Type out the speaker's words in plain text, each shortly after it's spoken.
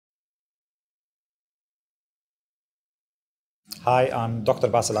Hi, I'm Dr.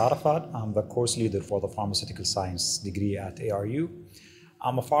 Basil Arafat. I'm the course leader for the Pharmaceutical Science degree at ARU.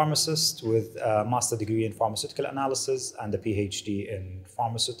 I'm a pharmacist with a master degree in pharmaceutical analysis and a PhD in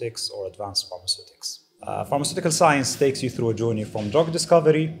pharmaceutics or advanced pharmaceutics. Pharmaceutical science takes you through a journey from drug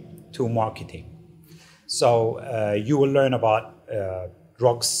discovery to marketing. So you will learn about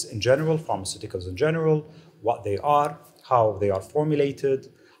drugs in general, pharmaceuticals in general, what they are, how they are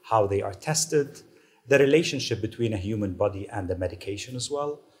formulated, how they are tested, the relationship between a human body and the medication as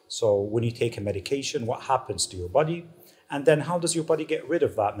well. So when you take a medication, what happens to your body? And then how does your body get rid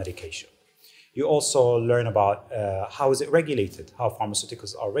of that medication? You also learn about how is it regulated, how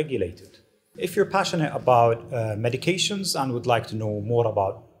pharmaceuticals are regulated. If you're passionate about medications and would like to know more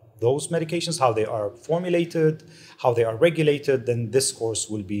about those medications, how they are formulated, how they are regulated, then this course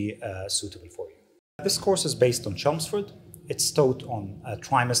will be suitable for you. This course is based on Chelmsford. It's taught on a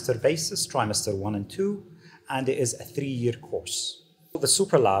trimester basis, trimester 1 and 2, and it is a 3-year course. The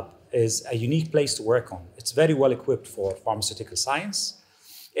Super Lab is a unique place to work on. It's very well equipped for pharmaceutical science.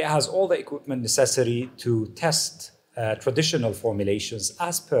 It has all the equipment necessary to test traditional formulations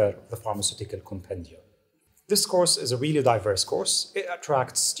as per the pharmaceutical compendium. This course is a really diverse course. It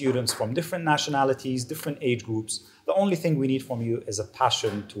attracts students from different nationalities, different age groups. The only thing we need from you is a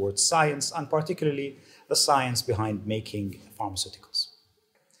passion towards science, and particularly the science behind making pharmaceuticals.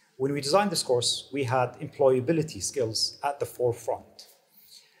 When we designed this course, we had employability skills at the forefront.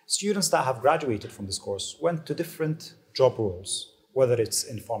 Students that have graduated from this course went to different job roles, whether it's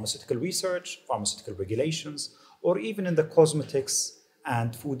in pharmaceutical research, pharmaceutical regulations, or even in the cosmetics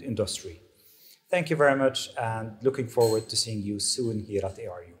and food industry. Thank you very much, and looking forward to seeing you soon here at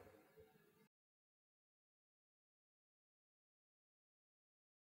ARU.